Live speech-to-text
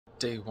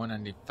Day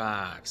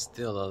 195,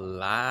 still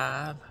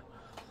alive.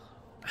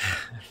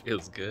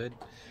 Feels good.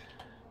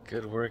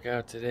 Good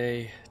workout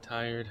today.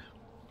 Tired.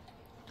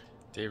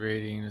 Day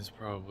rating is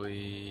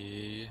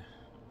probably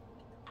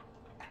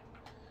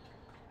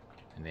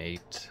an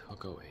 8. I'll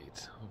go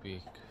 8.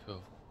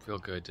 Feel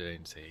good today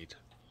and say 8.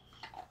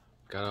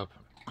 Got up,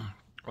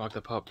 walked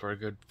the pup for a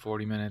good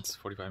 40 minutes,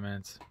 45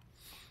 minutes.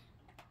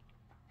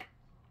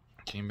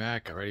 Came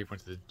back, got ready, went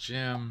to the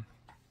gym.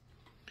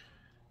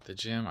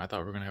 I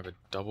thought we were going to have a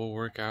double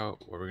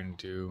workout where we're going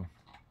to do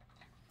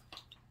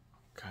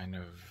kind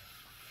of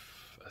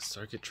a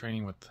circuit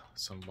training with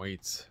some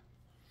weights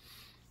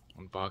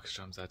and box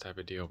jumps, that type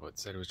of deal, but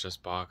said it was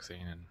just boxing,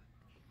 and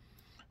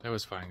that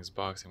was fine because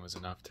boxing was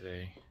enough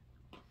today.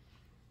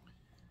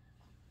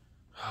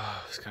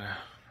 It's kind of,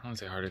 I don't want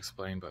to say hard to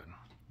explain, but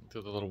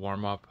do the little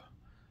warm-up,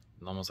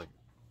 almost like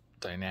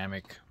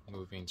dynamic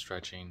moving,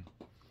 stretching,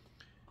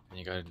 and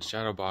you got into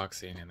shadow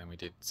boxing, and then we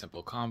did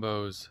simple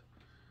combos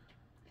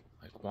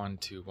like 1,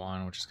 2,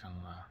 1, which is kind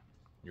of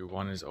your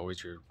 1 is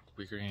always your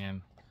weaker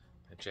hand,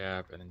 a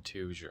jab, and then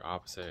 2 is your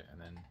opposite, and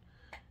then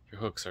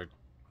your hooks are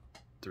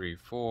 3,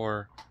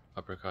 4,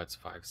 uppercuts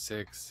 5,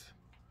 6.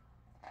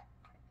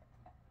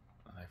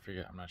 I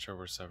forget, I'm not sure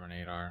where 7,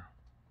 8 are.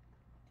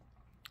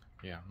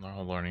 Yeah, they're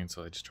all learning,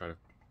 so I just try to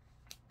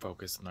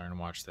focus and learn and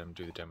watch them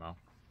do the demo.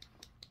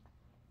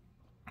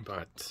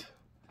 But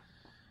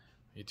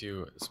you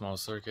do a small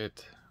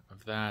circuit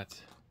of that,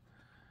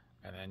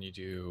 and then you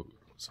do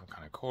some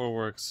kind of core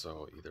work,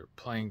 so either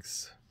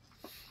planks,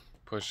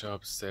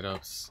 push-ups,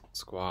 sit-ups,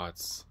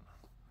 squats,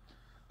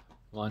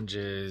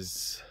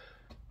 lunges,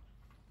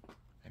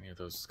 any of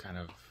those kind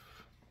of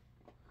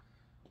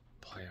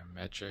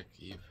plyometric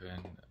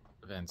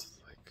events,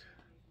 like,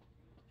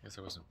 I guess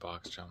there wasn't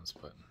box jumps,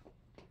 but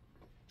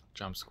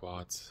jump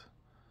squats.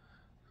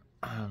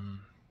 What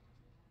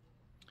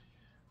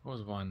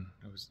was one?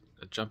 It was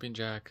a jumping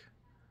jack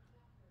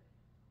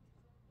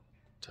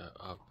to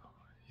up.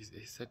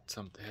 He said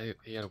something.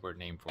 He had a word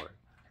name for it.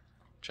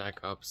 Jack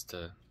ups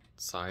to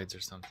sides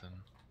or something.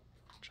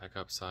 Jack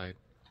up side.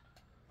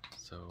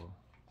 So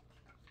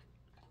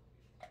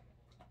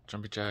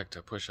jumping jack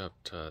to push up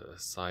to a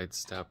side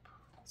step,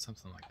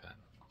 something like that.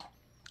 But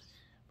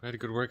I had a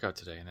good workout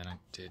today, and then I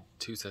did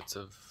 2 sets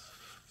of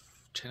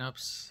chin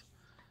ups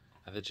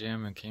at the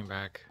gym and came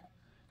back.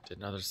 Did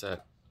another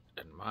set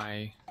in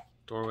my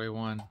doorway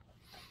one.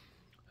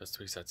 Those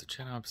 3 sets of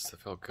chin ups.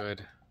 That felt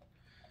good.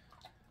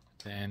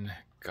 Then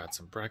got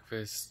some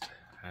breakfast,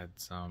 had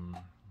some,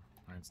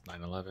 it's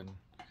 9/11,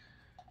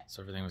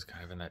 so everything was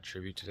kind of in that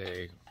tribute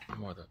today,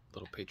 more the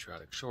little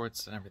patriotic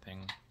shorts and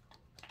everything.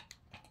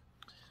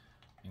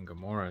 And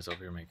Gamora is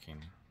over here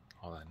making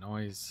all that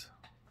noise.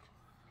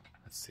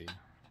 Let's see.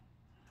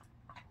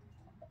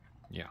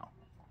 Yeah,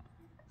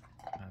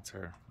 that's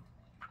her.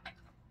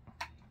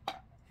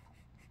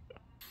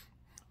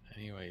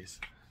 Anyways,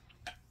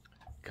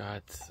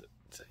 got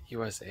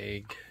US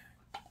egg,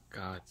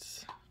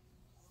 got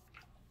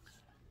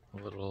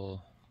a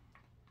little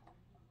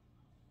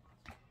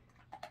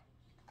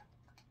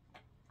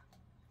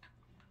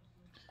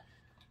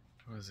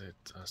what was it?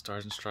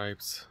 Stars and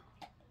Stripes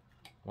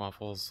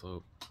waffles,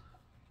 so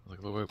like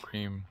a little whipped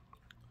cream,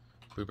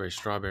 blueberry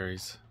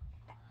strawberries,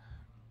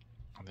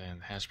 and then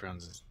hash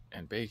browns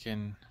and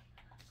bacon.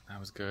 That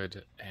was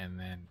good. And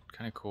then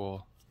kind of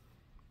cool,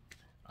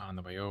 on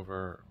the way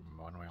over,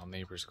 one of my old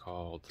neighbors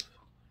called.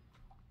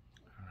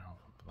 I don't know,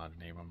 a lot of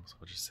name them, so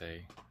we'll just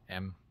say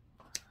M.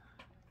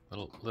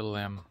 Little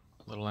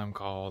M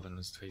called and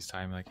was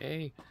FaceTime like,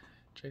 hey,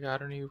 check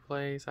out our new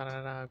place,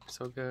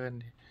 so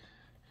good.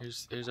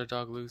 Here's our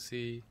dog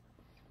Lucy.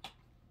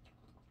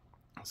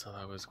 So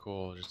that was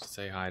cool, just to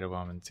say hi to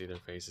them and see their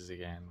faces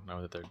again,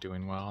 know that they're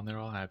doing well and they're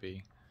all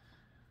happy.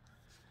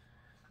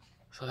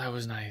 So that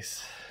was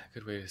nice.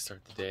 Good way to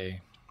start the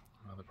day,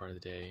 another part of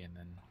the day. And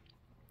then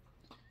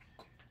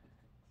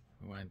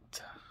we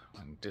went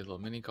and did a little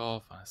mini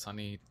golf on a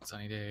sunny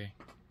day.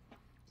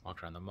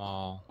 Walked around the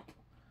mall.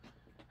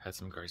 Had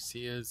some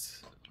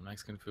Garcia's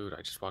Mexican food.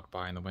 I just walked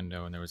by in the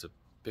window and there was a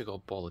big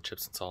old bowl of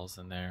chips and salsa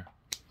in there.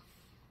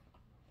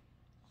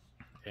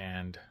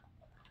 And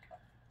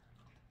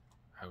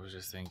I was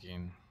just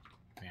thinking,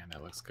 man,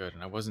 that looks good.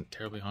 And I wasn't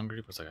terribly hungry,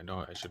 but I was like, I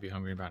know I should be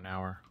hungry in about an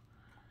hour.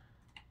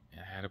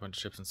 And I had a bunch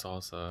of chips and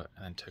salsa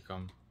and then took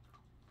them.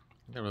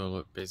 They were a little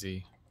bit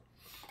busy.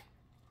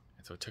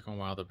 And so it took them a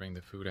while to bring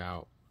the food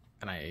out.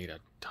 And I ate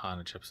a ton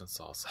of chips and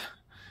salsa.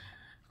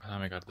 By the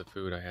time I got to the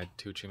food, I had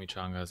 2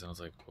 chimichangas, and I was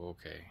like,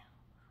 okay,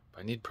 but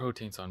I need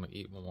protein, so I'm gonna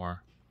eat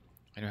more.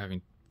 I ended up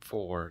having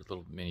 4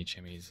 little mini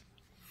chimis.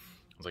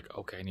 I was like,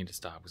 okay, I need to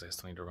stop because I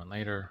still need to run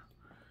later.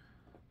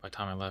 By the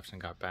time I left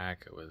and got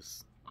back, it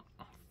was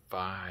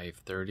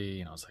 5:30,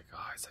 and I was like,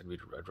 oh, I said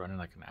I'd run in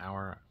like an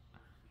hour.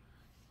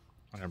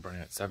 I'm gonna run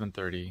in at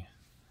 7:30,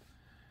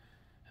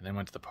 and then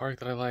went to the park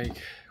that I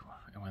like.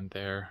 I went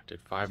there,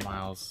 did 5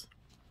 miles,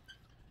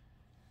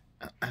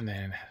 and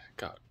then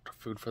got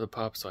food for the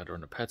pup, so I had to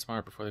run to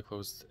PetSmart before they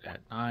closed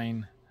at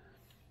 9.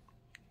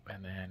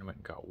 And then went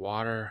and got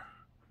water.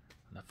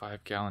 and the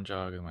 5-gallon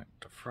jug, and went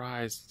to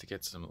Fry's to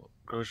get some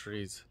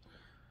groceries.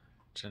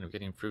 Just ended up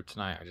getting fruit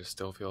tonight. I just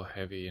still feel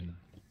heavy, and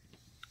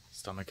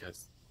stomach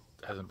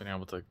hasn't been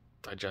able to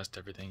digest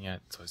everything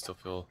yet, so I still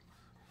feel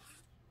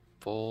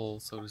full,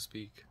 so to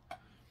speak.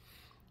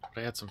 But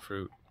I had some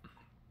fruit.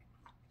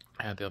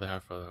 I had the other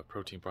half of a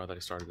protein bar that I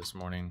started this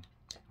morning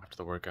after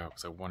the workout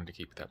because I wanted to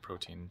keep that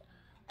protein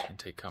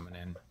intake coming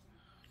in.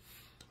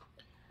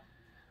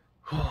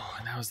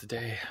 And that was the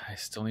day. I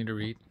still need to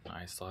read.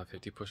 I still have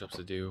 50 push-ups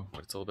to do,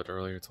 but it's a little bit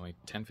earlier. It's only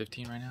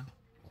 10:15 right now.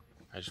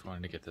 I just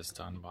wanted to get this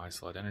done while I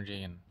still had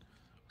energy and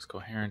was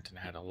coherent and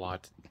had a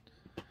lot.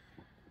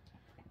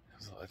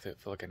 I feel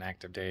like an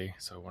active day,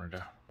 so I wanted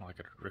to, well, I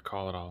could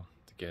recall it all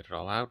to get it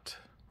all out.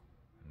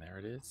 And there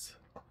it is.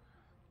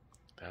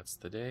 That's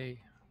the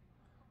day.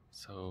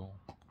 So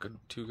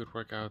two good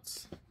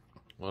workouts,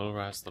 a little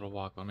rest, little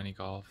walk, little mini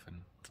golf,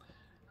 and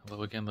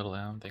hello again, little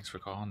M. Thanks for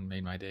calling.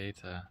 Made my day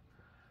to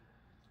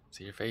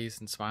see your face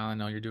and smile and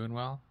know you're doing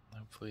well.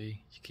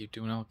 Hopefully you keep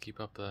doing well. Keep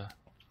up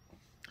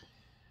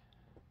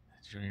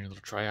doing your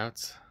little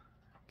tryouts.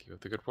 Keep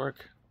up the good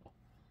work.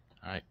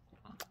 All right.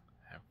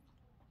 Have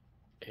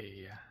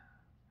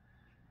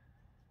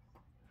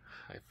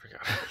I forgot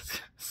what I was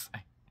gonna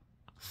say.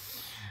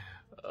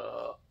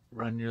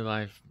 Run your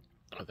life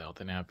with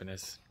health and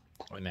happiness.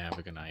 And have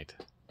a good night.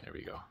 There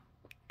we go.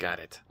 Got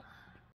it.